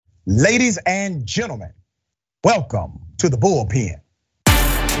Ladies and gentlemen, welcome to the Bullpen.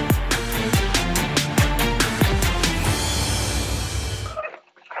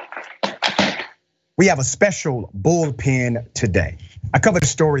 We have a special bullpen today. I covered a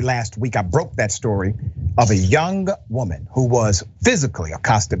story last week. I broke that story of a young woman who was physically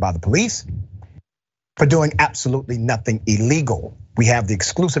accosted by the police for doing absolutely nothing illegal. We have the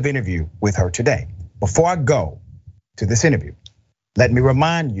exclusive interview with her today. Before I go to this interview, let me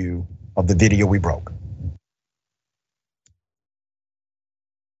remind you of the video we broke.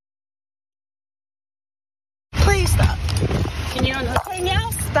 Please stop. Can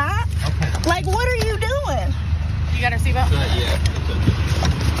y'all stop? Okay. Like, what are you doing? You got her seatbelt?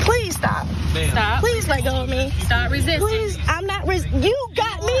 Yeah. Please stop. Stop. Please let go of me. Stop resisting. Please, I'm not You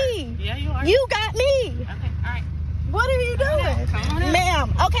got me. Yeah, you are. You got me. Okay, all right. What are you doing? Come on out.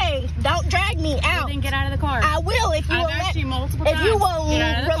 Ma'am, okay, don't drag me out. Then get out of the car. I will if you will asked you multiple if times. you will Get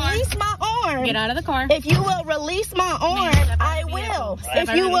out of the car. release my arm. Get out of the car. If you will release my arm, step out I of the will. vehicle. Step out If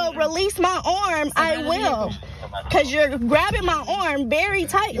of you the will vehicle. release my arm, Step out I of the will. vehicle. Cause you're grabbing my arm very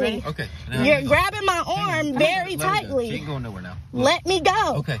tightly. Okay. You're grabbing my arm very She tightly. ain't going nowhere now. Let me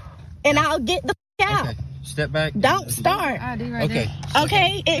go. Okay. And I'll get the out. Okay. Step back. Don't start. ID right Okay. there.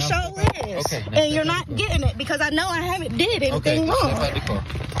 Okay, it sure is. Okay, now And you're step not out the car. getting it because I know I haven't did Okay. anything Step wrong. out the car.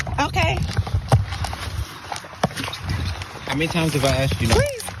 Okay. How many times have I asked you?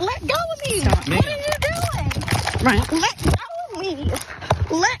 Please let go of me. Stop. What are you doing? Right. Let go of me.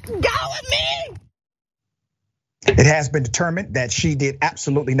 Let go of me. It has been determined that she did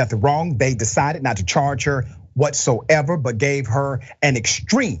absolutely nothing wrong. They decided not to charge her whatsoever, but gave her an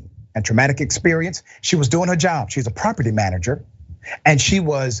extreme and traumatic experience. She was doing her job. She's a property manager, and she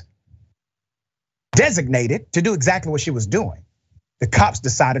was designated to do exactly what she was doing. The cops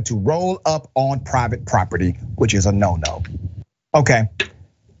decided to roll up on private property, which is a no-no. Okay,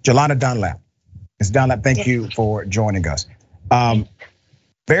 Jelana Dunlap. Ms. Dunlap, thank you for joining us.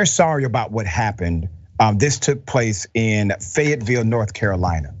 Very sorry about what happened. This took place in Fayetteville, North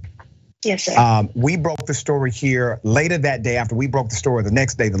Carolina. Yes, sir. We broke the story here later that day. After we broke the story, the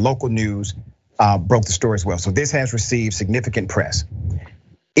next day, the local news broke the story as well. So this has received significant press.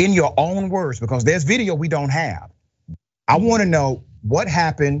 In your own words, because there's video we don't have, I want to know what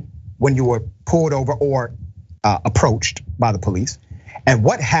happened when you were pulled over or approached by the police, and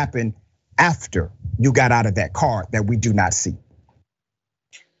what happened after you got out of that car that we do not see.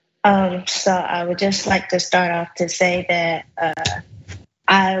 So I would just like to start off to say that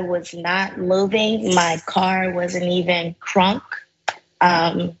I was not moving. My car wasn't even crunk.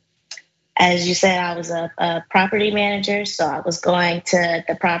 As you said, I was a property manager, so I was going to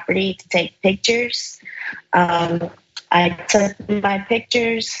the property to take pictures. I took my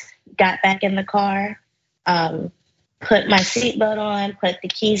pictures, got back in the car, put my seatbelt on, put the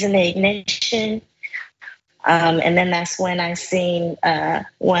keys in the ignition. And then that's when I seen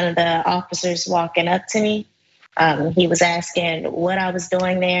one of the officers walking up to me. He was asking what I was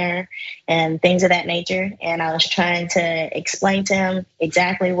doing there and things of that nature. And I was trying to explain to him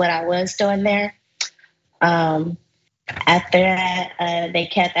exactly what I was doing there. After that, they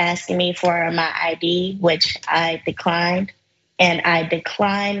kept asking me for my ID, which I declined. And I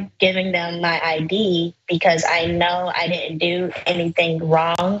declined giving them my ID because I know I didn't do anything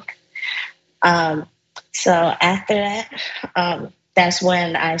wrong. So after that, that's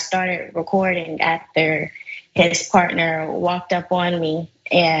when I started recording after his partner walked up on me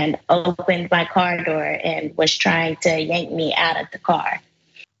and opened my car door and was trying to yank me out of the car.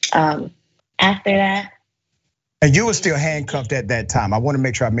 After that. And you were still handcuffed at that time. I want to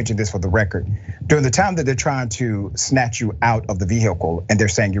make sure I mention this for the record. During the time that they're trying to snatch you out of the vehicle and they're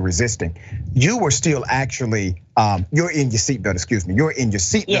saying you're resisting, you were still actually, you're in your seatbelt, excuse me. You're in your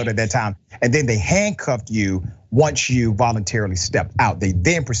seatbelt at that time. And then they handcuffed you once you voluntarily stepped out. They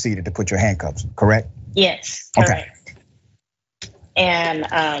then proceeded to put your handcuffs, correct? Yes, correct. Okay.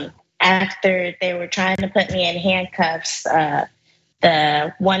 And after they were trying to put me in handcuffs,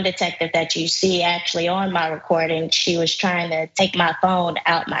 the one detective that you see actually on my recording, she was trying to take my phone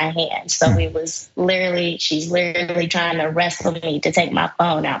out my hand. So she's literally trying to wrestle me to take my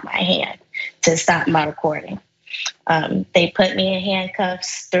phone out my hand to stop my recording. They put me in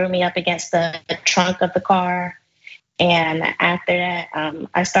handcuffs, threw me up against the trunk of the car. And after that,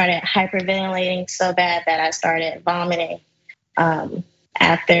 I started hyperventilating so bad that I started vomiting.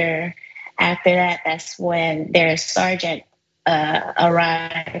 After that, that's when their sergeant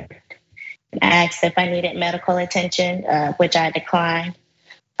arrived and asked if I needed medical attention, which I declined.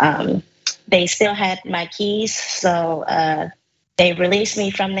 They still had my keys, so they released me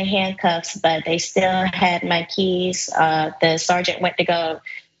from the handcuffs, but they still had my keys. The sergeant went to go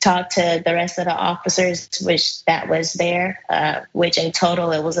talked to the rest of the officers, which that was there, which in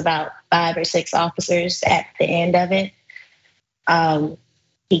total it was about 5 or 6 officers at the end of it.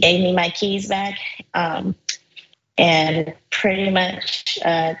 He gave me my keys back and pretty much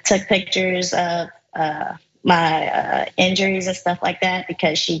took pictures of my injuries and stuff like that,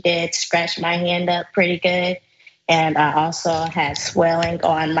 because she did scratch my hand up pretty good. And I also had swelling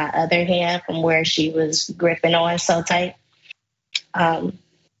on my other hand from where she was gripping on so tight. And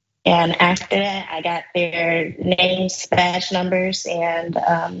after that, I got their names, badge numbers, and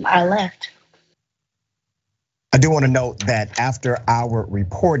I left. I do want to note that after our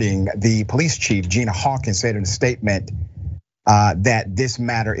reporting, the police chief, Gina Hawkins, said in a statement that this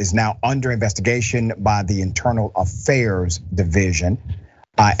matter is now under investigation by the Internal Affairs Division,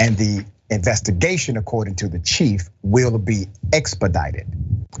 and the investigation, according to the chief, will be expedited.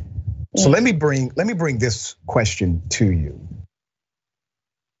 So let me bring this question to you.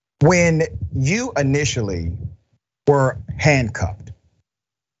 When you initially were handcuffed,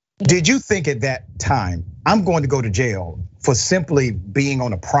 did you think at that time, I'm going to go to jail for simply being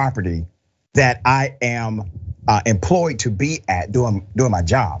on a property that I am employed to be at doing my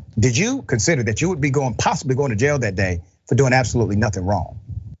job? Did you consider that you would be possibly going to jail that day for doing absolutely nothing wrong?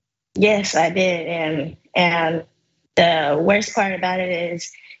 Yes, I did. And the worst part about it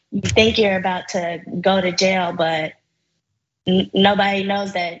is you think you're about to go to jail, but nobody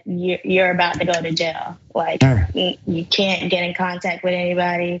knows that you're about to go to jail. Like, you can't get in contact with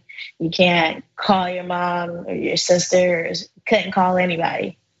anybody. You can't call your mom or your sister. Couldn't call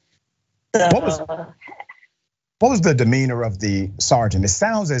anybody. So, what was the demeanor of the sergeant? It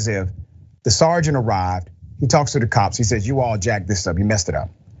sounds as if the sergeant arrived. He talks to the cops. He says, "You all jacked this up. You messed it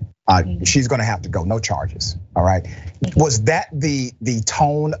up. She's gonna have to go. No charges." All right. Was that the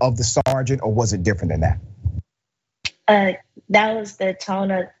tone of the sergeant, or was it different than that? That was the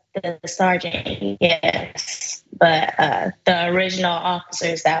tone of the sergeant, yes. But the original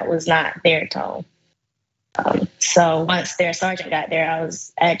officers, that was not their tone. So once their sergeant got there, I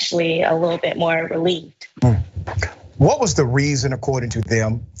was actually a little bit more relieved. What was the reason, according to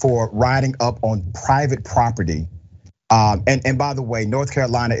them, for riding up on private property? And by the way, North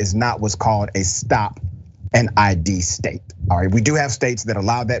Carolina is not what's called a stop and ID state. All right, we do have states that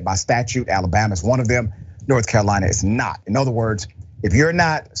allow that by statute. Alabama is one of them. North Carolina is not. In other words, if you're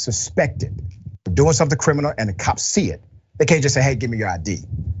not suspected of doing something criminal and the cops see it, they can't just say, "Hey, give me your ID."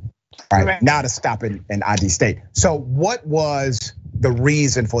 All right, now to stop an ID state. So what was the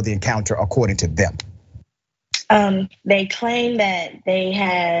reason for the encounter according to them? They claimed that they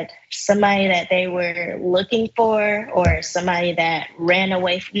had somebody that they were looking for, or somebody that ran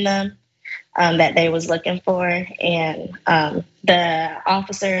away from them that they was looking for. And the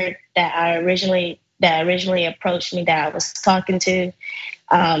officer that originally approached me, that I was talking to,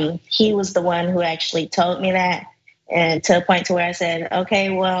 he was the one who actually told me that. And to a point to where I said, "Okay,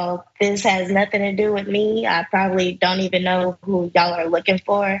 well, this has nothing to do with me. I probably don't even know who y'all are looking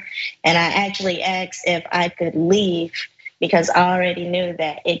for." And I actually asked if I could leave, because I already knew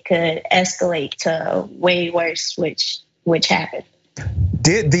that it could escalate to way worse, which happened.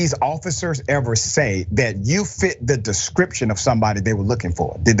 Did these officers ever say that you fit the description of somebody they were looking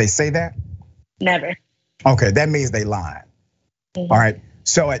for? Did they say that? Never. Okay, that means they lied. All right,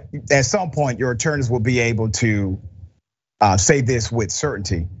 so at some point, your attorneys will be able to say this with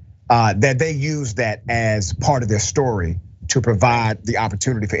certainty, that they use that as part of their story to provide the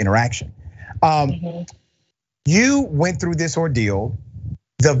opportunity for interaction. You went through this ordeal.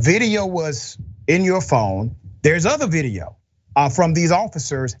 The video was in your phone. There's other video from these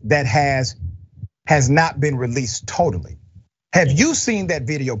officers that has not been released totally. Have you seen that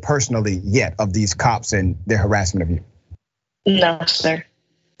video personally yet of these cops and their harassment of you? No, sir.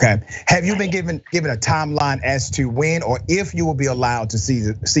 Okay. Have you been given a timeline as to when or if you will be allowed to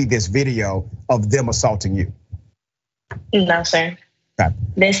see this video of them assaulting you? No, sir. Okay.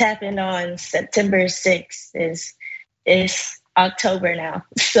 This happened on September 6th. It's October now.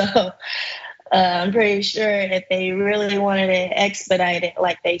 So I'm pretty sure if they really wanted to expedite it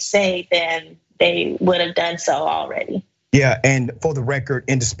like they say, then they would have done so already. Yeah, and for the record,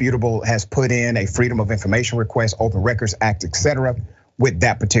 Indisputable has put in a Freedom of Information request, Open Records Act, etc. With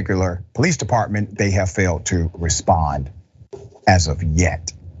that particular police department. They have failed to respond as of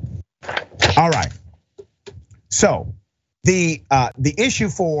yet. All right, so the issue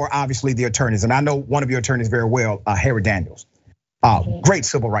for obviously the attorneys, and I know one of your attorneys very well, Harry Daniels, great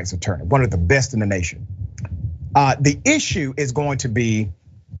civil rights attorney, one of the best in the nation. The issue is going to be,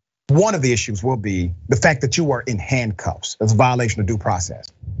 one of the issues will be the fact that you were in handcuffs. That's a violation of due process.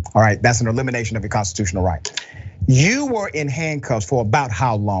 All right, that's an elimination of your constitutional right. You were in handcuffs for about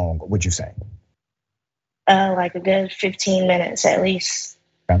how long, would you say? Like a good 15 minutes at least.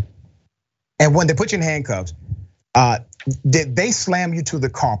 Okay. And when they put you in handcuffs, did they slam you to the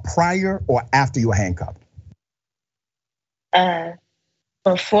car prior or after you were handcuffed?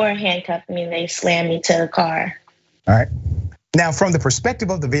 Before handcuffing me, they slammed me to the car. All right. Now, from the perspective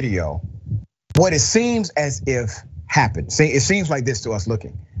of the video, what it seems as if happened, see, it seems like this to us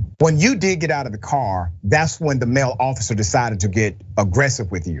looking. When you did get out of the car, that's when the male officer decided to get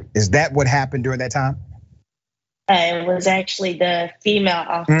aggressive with you. Is that what happened during that time? It was actually the female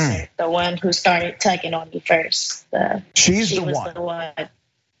officer, the one who started tugging on me first. She was one. the one.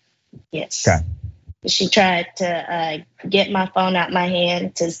 Yes. Okay. She tried to get my phone out my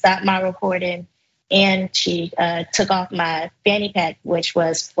hand to stop my recording, and she took off my fanny pack, which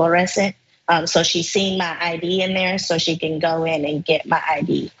was fluorescent. So she seen my ID in there, so she can go in and get my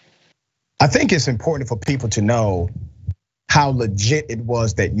ID. I think it's important for people to know how legit it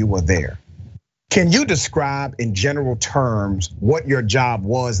was that you were there. Can you describe in general terms what your job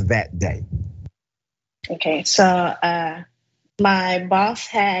was that day? Okay, so my boss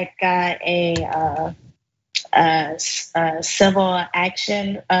had got a civil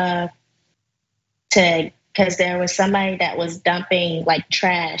action because there was somebody that was dumping like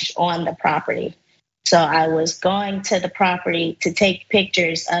trash on the property. So I was going to the property to take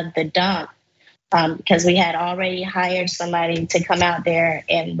pictures of the dump because we had already hired somebody to come out there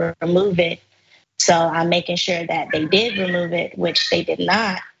and remove it. So I'm making sure that they did remove it, which they did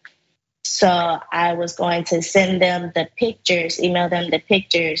not. So I was going to send them the pictures, email them the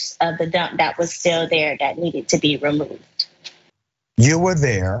pictures of the dump that was still there that needed to be removed. You were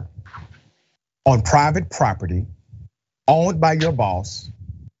there on private property, owned by your boss,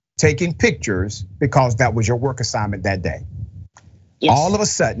 taking pictures because that was your work assignment that day. Yes. All of a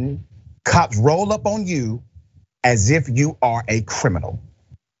sudden, cops roll up on you as if you are a criminal.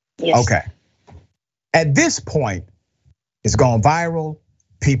 Yes. Okay. At this point, it's gone viral.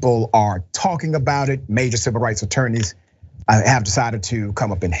 People are talking about it. Major civil rights attorneys have decided to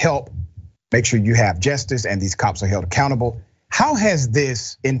come up and help, make sure you have justice and these cops are held accountable. How has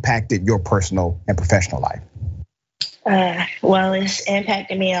this impacted your personal and professional life? Well, it's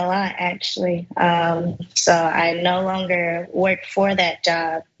impacted me a lot, actually. So I no longer work for that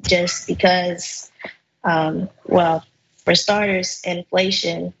job just because, well, for starters,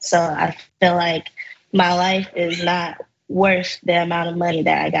 inflation. So I feel like my life is not worth the amount of money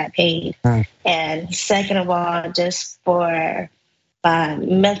that I got paid. And second of all, just for my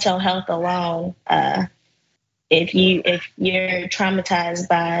mental health alone, if you're traumatized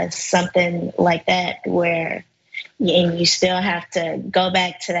by something like that, and you still have to go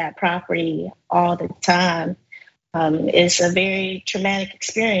back to that property all the time, it's a very traumatic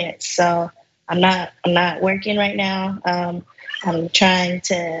experience. So I'm not working right now. I'm trying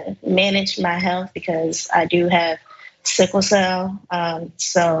to manage my health because I do have sickle cell.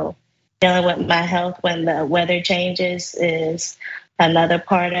 So dealing with my health when the weather changes is another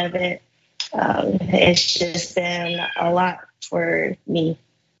part of it. It's just been a lot for me.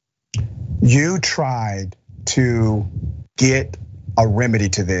 You tried to get a remedy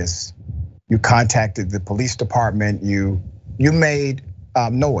to this. You contacted the police department. You made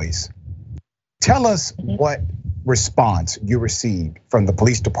noise. Tell us what response you received from the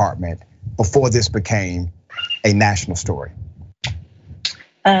police department before this became a national story.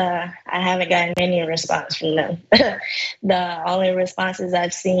 I haven't gotten any response from them. The only responses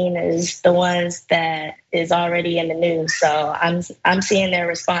I've seen is the ones that is already in the news. So I'm seeing their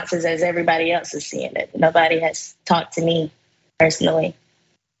responses as everybody else is seeing it. Nobody has talked to me personally.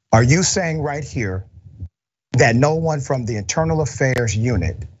 Are you saying right here that no one from the Internal Affairs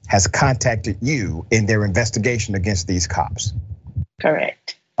unit has contacted you in their investigation against these cops?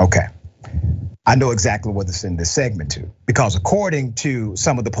 Correct. Okay. I know exactly what it's in this segment to, because according to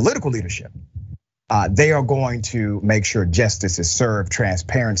some of the political leadership, they are going to make sure justice is served,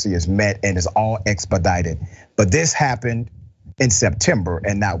 transparency is met, and is all expedited. But this happened in September,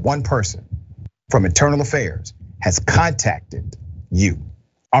 and not one person from Internal Affairs has contacted you.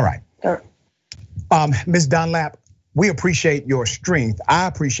 All right. Ms. Dunlap, we appreciate your strength. I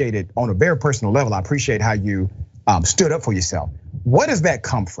appreciate it on a very personal level. I appreciate how you stood up for yourself. Where does that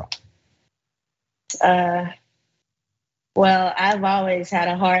come from? Well, I've always had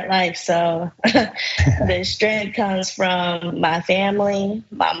a hard life, so the strength comes from my family,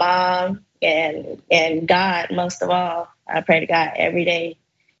 my mom, and God. Most of all, I pray to God every day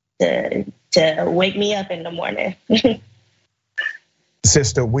to wake me up in the morning.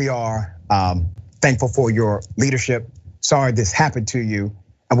 Sister, we are thankful for your leadership. Sorry this happened to you.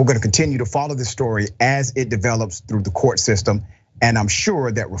 And we're going to continue to follow this story as it develops through the court system. And I'm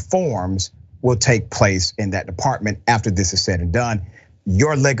sure that reforms will take place in that department after this is said and done.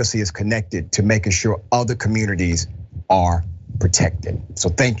 Your legacy is connected to making sure other communities are protected. So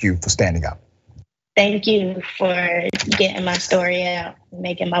thank you for standing up. Thank you for getting my story out,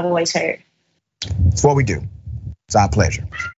 making my voice heard. It's what we do. It's our pleasure.